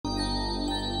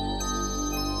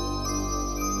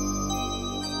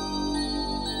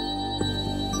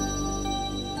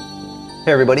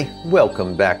Hey everybody,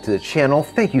 welcome back to the channel.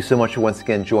 Thank you so much for once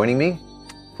again joining me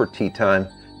for tea time.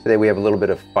 Today we have a little bit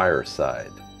of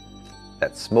fireside.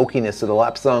 That smokiness of the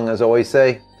lap song, as I always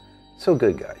say. So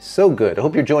good, guys, so good. I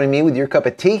hope you're joining me with your cup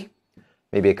of tea,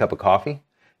 maybe a cup of coffee,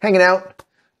 hanging out,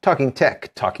 talking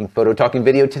tech, talking photo, talking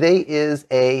video. Today is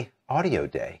a audio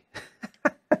day.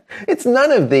 It's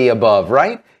none of the above,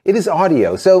 right? It is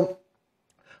audio. So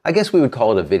I guess we would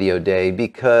call it a video day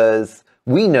because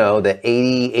we know that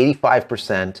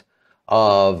 85%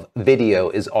 of video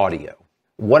is audio.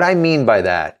 What I mean by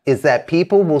that is that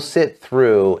people will sit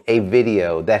through a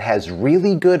video that has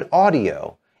really good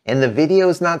audio and the video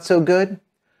is not so good.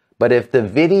 But if the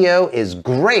video is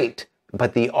great,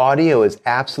 but the audio is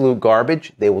absolute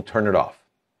garbage, they will turn it off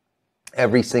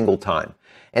every single time.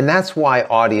 And that's why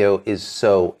audio is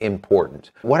so important.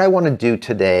 What I want to do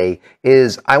today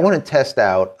is I want to test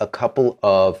out a couple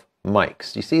of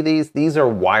mics. You see these? These are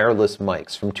wireless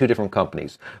mics from two different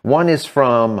companies. One is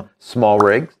from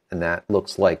SmallRig, and that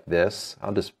looks like this.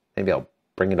 Maybe I'll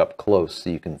bring it up close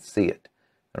so you can see it.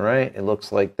 All right, it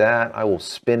looks like that. I will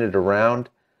spin it around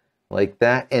like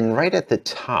that. And right at the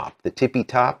top, the tippy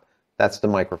top, that's the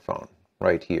microphone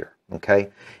right here. Okay,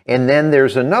 and then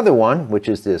there's another one, which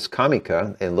is this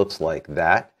Comica. It looks like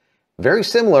that. Very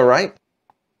similar, right?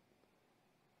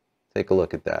 Take a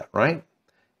look at that, right?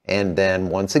 And then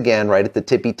once again, right at the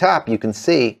tippy top, you can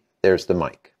see there's the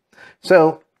mic.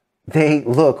 So they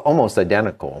look almost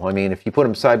identical. I mean, if you put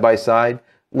them side by side,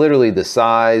 literally the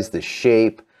size, the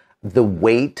shape, the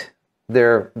weight,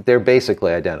 they're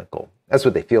basically identical. That's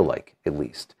what they feel like, at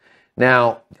least.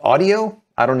 Now, audio,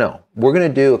 I don't know. We're going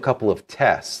to do a couple of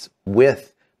tests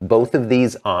with both of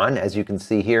these on, as you can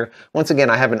see here. Once again,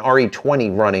 I have an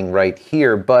RE20 running right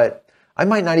here, but I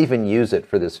might not even use it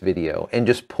for this video and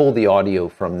just pull the audio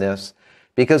from this,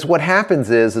 because what happens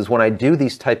is when I do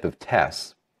these type of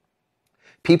tests,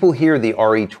 people hear the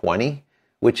RE20,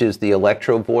 which is the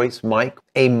electro voice mic,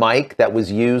 a mic that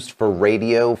was used for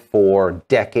radio for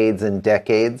decades and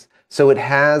decades. So it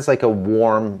has like a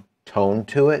warm tone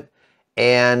to it,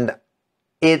 and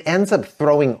it ends up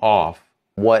throwing off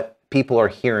what people are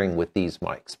hearing with these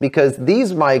mics, because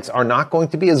these mics are not going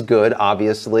to be as good,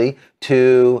 obviously,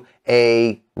 to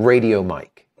a radio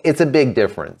mic. It's a big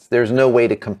difference. There's no way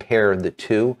to compare the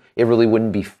two. It really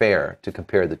wouldn't be fair to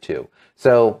compare the two.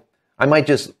 So I might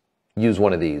just use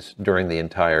one of these during the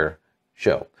entire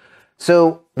show.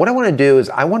 So what I want to do is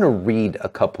I want to read a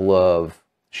couple of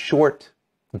short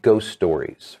ghost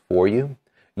stories for you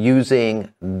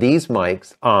using these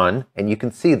mics on, and you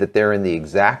can see that they're in the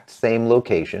exact same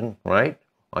location, right,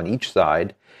 on each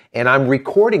side, and I'm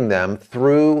recording them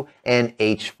through an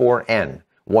H4n.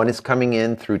 One is coming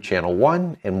in through channel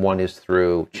 1 and one is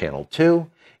through channel 2,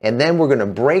 and then we're going to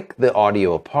break the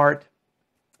audio apart,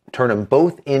 turn them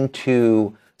both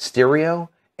into stereo,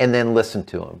 and then listen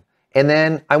to them. And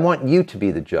then I want you to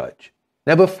be the judge.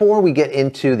 Now, before we get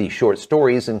into the short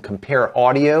stories and compare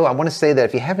audio, I want to say that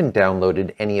if you haven't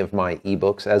downloaded any of my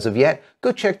ebooks as of yet,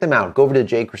 go check them out. Go over to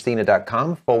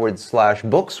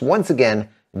JCristina.com/books. Once again,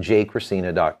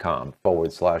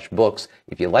 JCristina.com/books.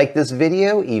 If you like this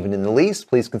video, even in the least,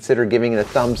 please consider giving it a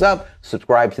thumbs up,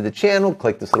 subscribe to the channel,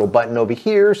 click this little button over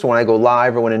here so when I go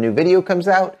live or when a new video comes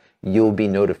out, you'll be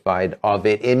notified of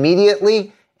it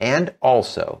immediately. And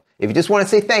also, if you just want to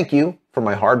say thank you for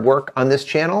my hard work on this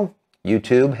channel,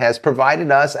 YouTube has provided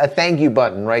us a thank you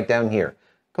button right down here.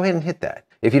 Go ahead and hit that.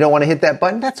 If you don't want to hit that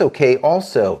button, that's okay.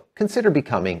 Also, consider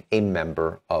becoming a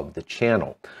member of the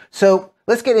channel. So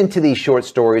let's get into these short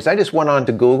stories. I just went on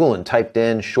to Google and typed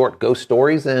in short ghost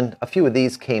stories, and a few of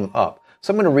these came up.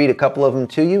 So I'm going to read a couple of them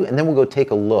to you, and then we'll go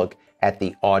take a look at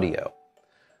the audio.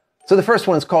 So the first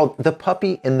one is called The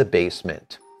Puppy in the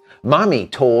Basement. Mommy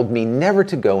told me never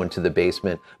to go into the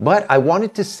basement, but I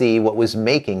wanted to see what was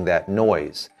making that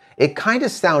noise. It kind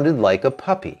of sounded like a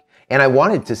puppy, and I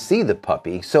wanted to see the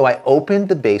puppy, so I opened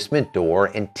the basement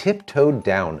door and tiptoed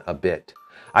down a bit.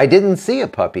 I didn't see a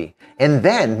puppy, and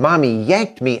then Mommy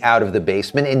yanked me out of the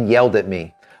basement and yelled at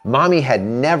me. Mommy had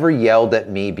never yelled at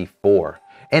me before,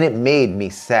 and it made me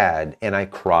sad, and I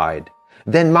cried.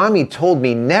 Then Mommy told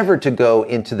me never to go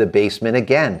into the basement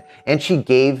again, and she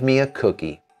gave me a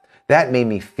cookie. That made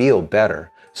me feel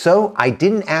better. So I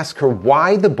didn't ask her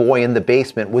why the boy in the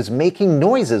basement was making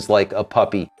noises like a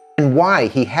puppy and why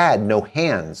he had no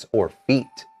hands or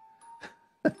feet.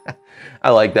 I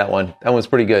like that one. That one's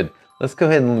pretty good. Let's go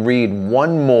ahead and read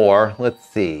one more. Let's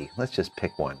see. Let's just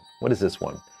pick one. What is this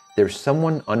one? There's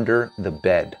someone under the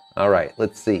bed. All right,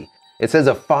 let's see. It says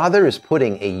a father is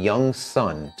putting a young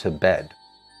son to bed.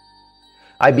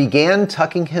 I began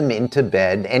tucking him into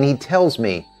bed and he tells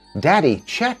me, Daddy,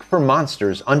 check for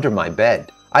monsters under my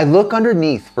bed. I look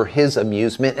underneath for his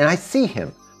amusement, and I see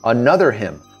him, another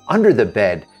him, under the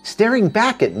bed, staring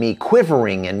back at me,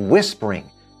 quivering and whispering,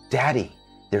 Daddy,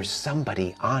 there's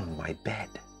somebody on my bed.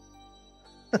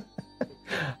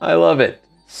 I love it.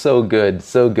 So good,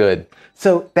 so good.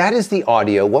 So that is the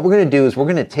audio. What we're going to do is we're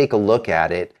going to take a look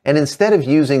at it. And instead of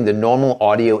using the normal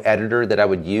audio editor that I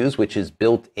would use, which is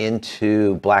built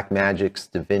into Blackmagic's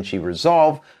DaVinci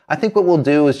Resolve, I think what we'll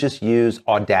do is just use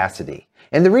Audacity.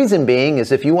 And the reason being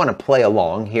is if you want to play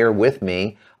along here with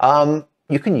me,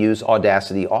 you can use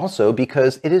Audacity also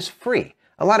because it is free.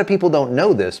 A lot of people don't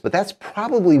know this, but that's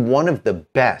probably one of the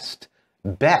best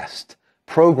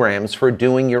programs for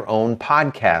doing your own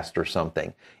podcast or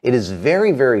something. It is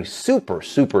very, very super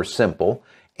simple,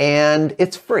 and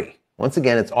it's free. Once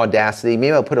again, it's Audacity.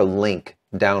 Maybe I'll put a link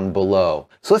down below.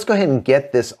 So let's go ahead and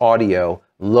get this audio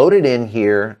loaded in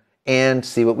here and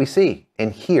see what we see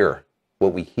and hear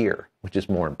what we hear, which is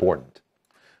more important.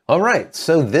 All right,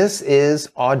 so this is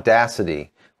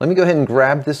Audacity. Let me go ahead and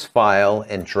grab this file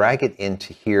and drag it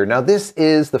into here. Now this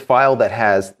is the file that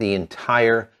has the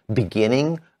entire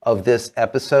beginning of this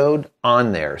episode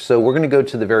on there. So we're going to go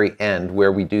to the very end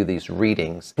where we do these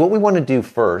readings. What we want to do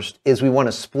first is we want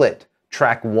to split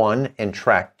track 1 and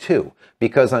track 2,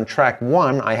 because on track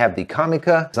 1 I have the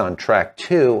Comica, on track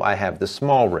 2 I have the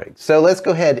SmallRig. So let's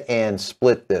go ahead and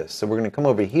split this. So we're going to come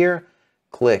over here,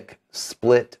 click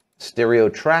split stereo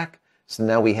track. So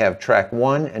now we have track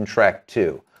 1 and track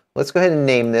 2. Let's go ahead and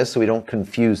name this so we don't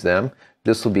confuse them.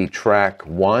 This will be track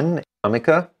 1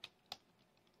 Comica.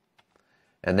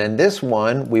 And then this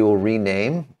one we will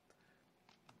rename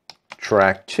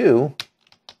track 2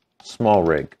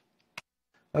 SmallRig.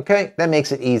 Okay, that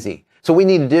makes it easy. So what we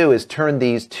need to do is turn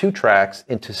these two tracks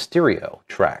into stereo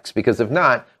tracks, because if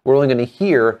not, we're only going to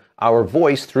hear our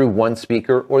voice through one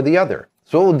speaker or the other.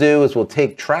 So what we'll do is we'll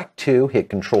take track 2, hit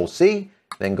Control C,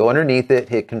 then go underneath it,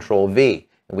 hit Control V.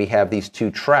 And we have these two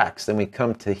tracks. Then we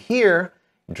come to here,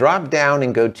 drop down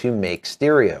and go to Make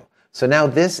Stereo. So now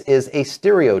this is a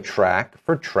stereo track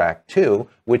for track 2,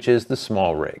 which is the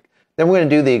SmallRig. Then we're going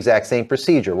to do the exact same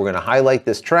procedure. We're going to highlight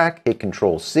this track, hit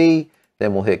Control C,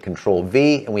 then we'll hit Control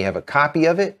V, and we have a copy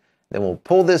of it. Then we'll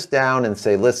pull this down and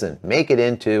say, listen, make it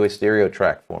into a stereo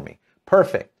track for me.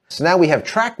 Perfect. So now we have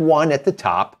track 1 at the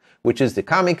top, which is the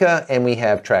Comica, and we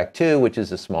have track 2, which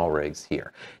is the SmallRigs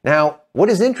here. Now, what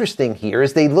is interesting here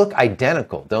is they look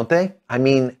identical, don't they? I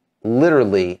mean,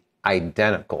 literally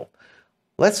identical.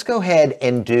 Let's go ahead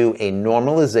and do a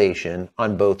normalization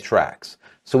on both tracks.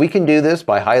 So we can do this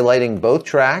by highlighting both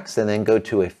tracks and then go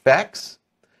to Effects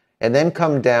and then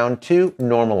come down to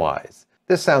Normalize.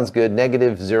 This sounds good,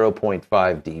 negative 0.5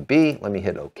 dB. Let me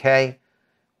hit OK.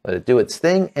 Let it do its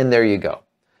thing, and there you go.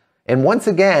 And once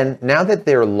again, now that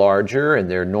they're larger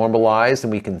and they're normalized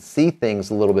and we can see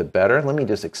things a little bit better, let me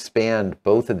just expand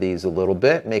both of these a little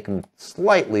bit, make them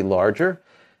slightly larger.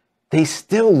 They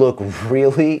still look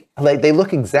really, like they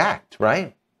look exact,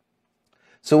 right?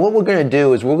 So what we're going to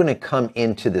do is we're going to come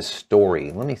into the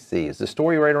story. Let me see, is the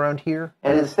story right around here?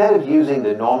 And instead of using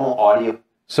the normal audio,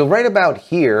 so right about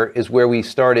here is where we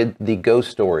started the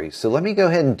ghost stories. So let me go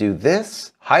ahead and do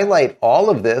this, highlight all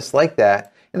of this like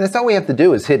that, and that's all we have to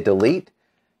do is hit delete,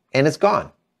 and it's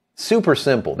gone. Super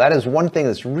simple. That is one thing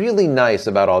that's really nice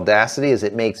about Audacity, is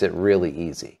it makes it really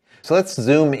easy. So let's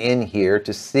zoom in here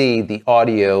to see the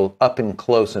audio up and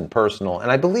close and personal.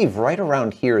 And I believe right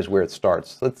around here is where it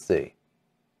starts. Let's see.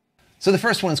 So the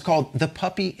first one's called The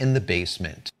Puppy in the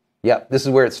Basement. Yeah, this is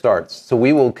where it starts. So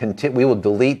we will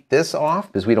delete this off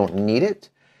because we don't need it.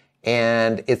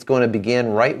 And it's going to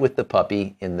begin right with the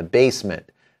puppy in the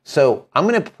basement. So I'm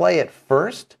going to play it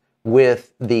first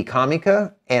with the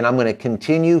Comica, and I'm going to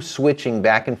continue switching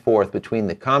back and forth between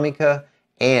the Comica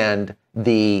and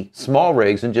the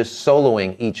SmallRigs and just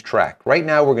soloing each track. Right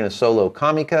now we're going to solo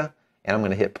Comica, and I'm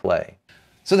going to hit play.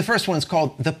 So the first one's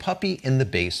called The Puppy in the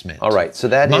Basement. All right, so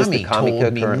that is the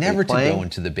Comica currently playing. Mommy told me never to go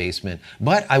into the basement,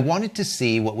 but I wanted to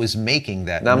see what was making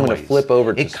that noise. Now I'm going to flip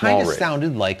over to SmallRig. It kind of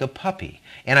sounded like a puppy,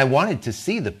 and I wanted to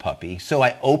see the puppy, so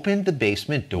I opened the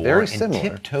basement door and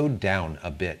tiptoed down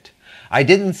a bit. I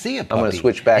didn't see a puppy. I'm going to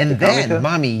switch back to Comica. And then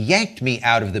Mommy yanked me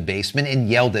out of the basement and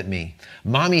yelled at me.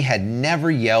 Mommy had never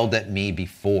yelled at me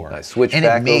before. I switched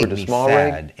back over to SmallRig. And it made me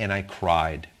sad, and I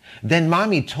cried. Then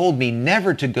Mommy told me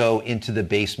never to go into the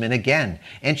basement again,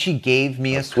 and she gave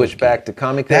me a switch back to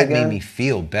Comica again. That made me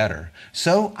feel better.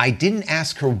 So I didn't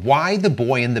ask her why the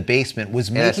boy in the basement was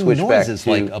making noises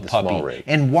like a puppy,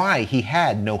 and why he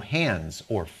had no hands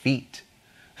or feet.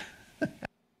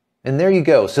 And there you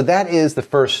go. So that is the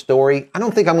first story. I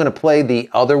don't think I'm going to play the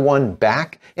other one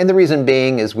back. And the reason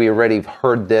being is we already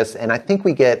heard this, and I think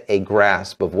we get a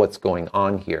grasp of what's going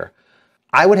on here.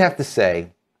 I would have to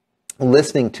say,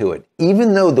 listening to it,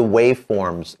 even though the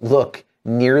waveforms look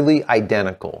nearly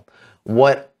identical,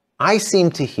 what I seem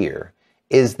to hear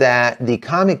is that the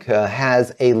Comica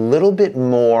has a little bit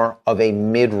more of a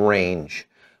mid-range,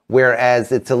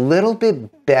 whereas it's a little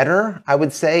bit better, I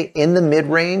would say, in the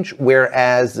mid-range,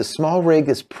 whereas the SmallRig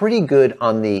is pretty good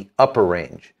on the upper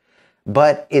range.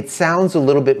 But it sounds a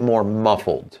little bit more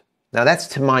muffled. Now that's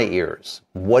to my ears.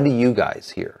 What do you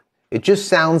guys hear? It just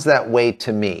sounds that way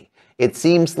to me. It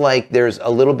seems like there's a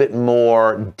little bit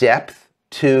more depth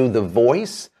to the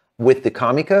voice with the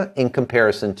Comica in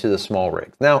comparison to the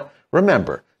SmallRig. Now,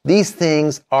 remember, these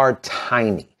things are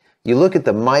tiny. You look at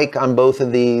the mic on both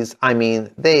of these, I mean,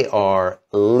 they are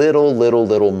little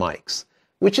mics,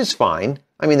 which is fine.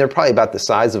 I mean, they're probably about the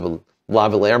size of a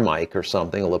lavalier mic or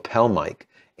something, a lapel mic,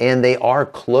 and they are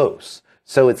close.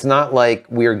 So it's not like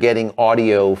we're getting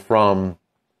audio from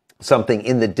something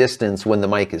in the distance when the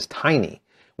mic is tiny.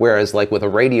 Whereas like with a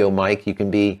radio mic, you can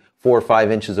be 4 or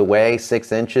 5 inches away,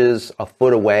 6 inches, a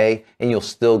foot away, and you'll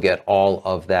still get all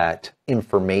of that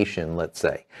information, let's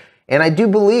say. And I do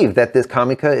believe that this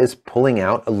Comica is pulling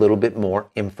out a little bit more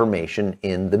information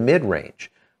in the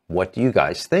mid-range. What do you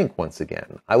guys think, once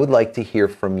again? I would like to hear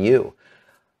from you.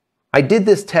 I did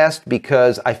this test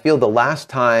because I feel the last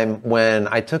time when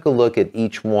I took a look at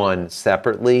each one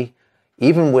separately,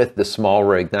 even with the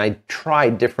SmallRig, and I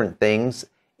tried different things,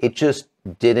 it just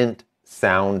didn't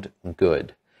sound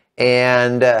good.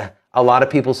 And a lot of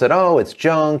people said, oh, it's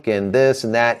junk and this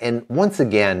and that. And once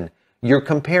again, you're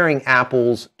comparing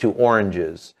apples to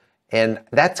oranges, and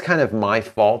that's kind of my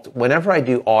fault. Whenever I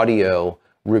do audio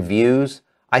reviews,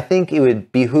 I think it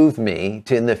would behoove me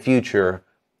to, in the future,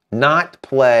 not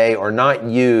play or not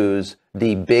use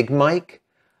the big mic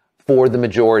for the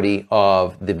majority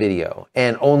of the video,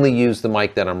 and only use the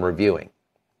mic that I'm reviewing,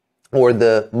 or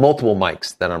the multiple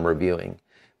mics that I'm reviewing.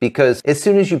 Because as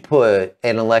soon as you put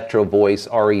an Electro Voice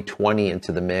RE20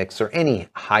 into the mix, or any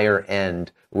higher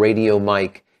end radio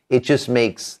mic, it just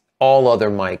makes all other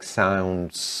mics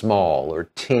sound small or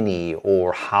tinny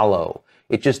or hollow.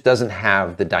 It just doesn't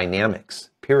have the dynamics,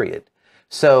 period.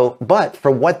 So, but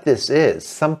for what this is,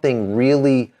 something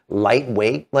really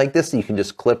lightweight like this, you can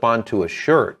just clip onto a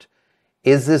shirt,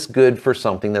 is this good for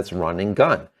something that's run and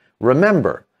gun?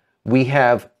 Remember, we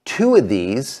have 2 of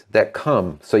these that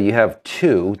come, so you have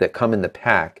 2 that come in the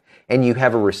pack, and you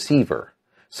have a receiver.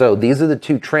 So these are the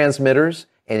 2 transmitters,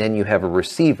 and then you have a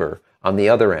receiver on the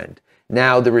other end.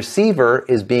 Now the receiver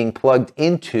is being plugged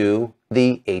into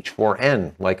the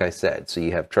H4n, like I said. So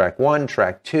you have track 1,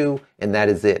 track 2, and that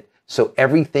is it. So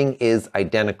everything is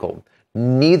identical.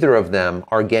 Neither of them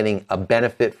are getting a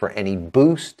benefit for any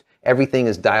boost. Everything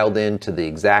is dialed in to the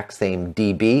exact same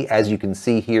dB. As you can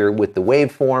see here with the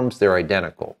waveforms, they're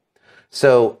identical.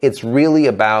 So it's really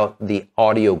about the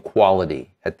audio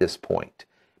quality at this point,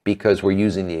 because we're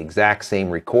using the exact same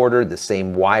recorder, the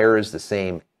same wires, the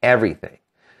same everything.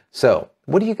 So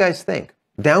what do you guys think?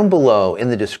 Down below in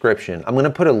the description, I'm going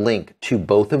to put a link to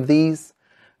both of these.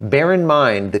 Bear in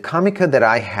mind, the Comica that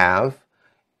I have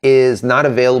is not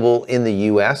available in the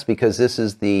US because this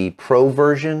is the Pro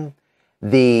version.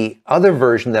 The other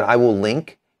version that I will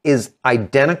link is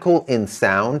identical in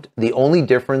sound. The only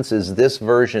difference is this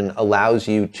version allows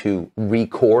you to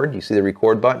record, you see the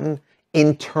record button,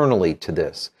 internally to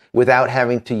this without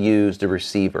having to use the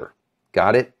receiver.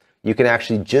 Got it? You can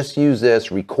actually just use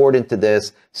this, record into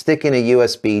this, stick in a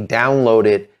USB, download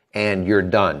it, and you're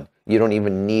done. You don't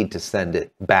even need to send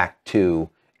it back to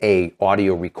a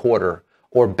audio recorder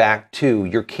or back to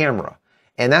your camera.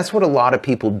 And that's what a lot of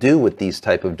people do with these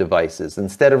type of devices.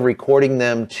 Instead of recording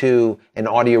them to an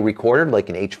audio recorder like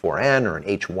an H4n or an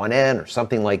H1n or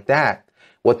something like that,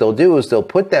 what they'll do is they'll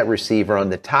put that receiver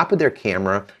on the top of their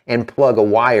camera and plug a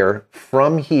wire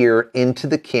from here into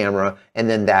the camera, and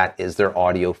then that is their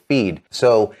audio feed.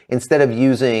 So instead of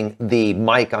using the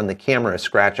mic on the camera,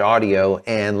 scratch audio,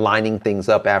 and lining things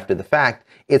up after the fact,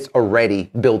 it's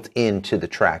already built into the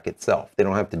track itself. They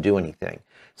don't have to do anything.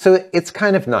 So it's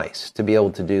kind of nice to be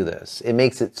able to do this. It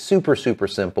makes it super, super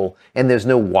simple, and there's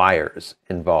no wires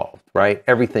involved, right?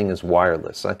 Everything is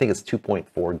wireless. I think it's 2.4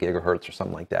 gigahertz or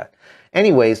something like that.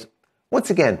 Anyways, once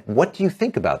again, what do you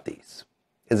think about these?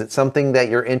 Is it something that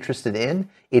you're interested in?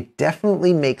 It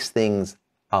definitely makes things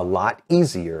a lot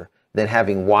easier than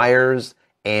having wires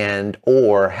and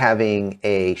or having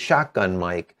a shotgun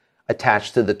mic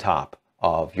attached to the top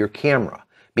of your camera.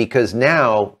 Because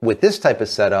now, with this type of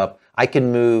setup, I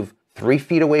can move 3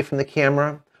 feet away from the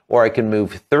camera, or I can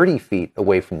move 30 feet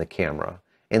away from the camera.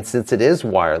 And since it is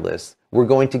wireless, we're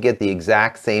going to get the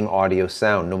exact same audio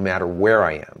sound no matter where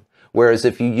I am. Whereas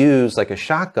if you use like a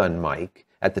shotgun mic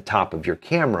at the top of your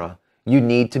camera, you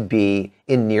need to be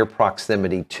in near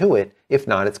proximity to it. If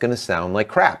not, it's going to sound like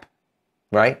crap,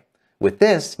 right? With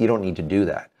this, you don't need to do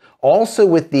that. Also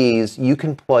with these, you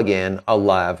can plug in a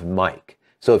lav mic.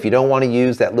 So if you don't want to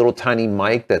use that little tiny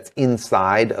mic that's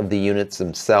inside of the units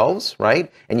themselves,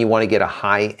 right? And you want to get a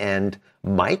high-end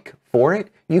mic for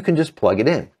it, you can just plug it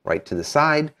in right to the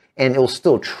side and it'll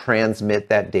still transmit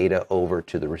that data over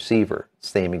to the receiver.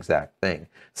 Same exact thing.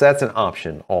 So that's an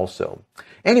option also.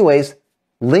 Anyways,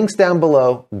 links down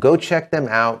below. Go check them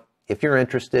out if you're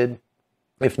interested.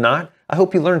 If not, I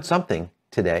hope you learned something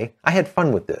today. I had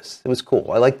fun with this. It was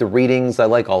cool. I like the readings. I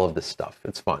like all of this stuff.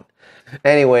 It's fun.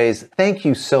 Anyways, thank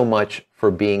you so much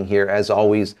for being here. As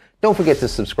always, don't forget to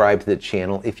subscribe to the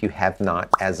channel if you have not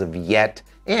as of yet.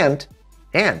 And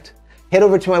head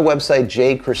over to my website,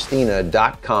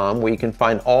 JCristina.com, where you can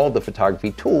find all the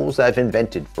photography tools I've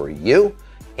invented for you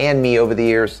and me over the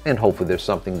years. And hopefully there's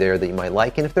something there that you might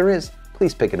like. And if there is,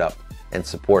 please pick it up and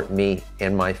support me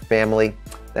and my family.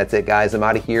 That's it, guys. I'm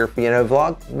out of here for another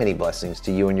vlog. Many blessings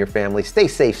to you and your family. Stay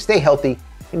safe, stay healthy,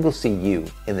 and we'll see you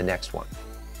in the next one.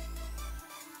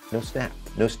 No snap,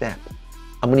 no snap.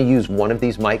 I'm going to use one of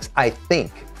these mics, I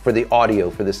think, for the audio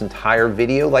for this entire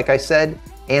video, like I said,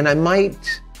 and I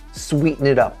might sweeten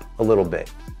it up a little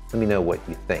bit. Let me know what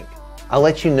you think. I'll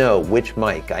let you know which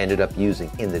mic I ended up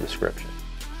using in the description.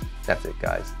 That's it,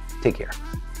 guys. Take care.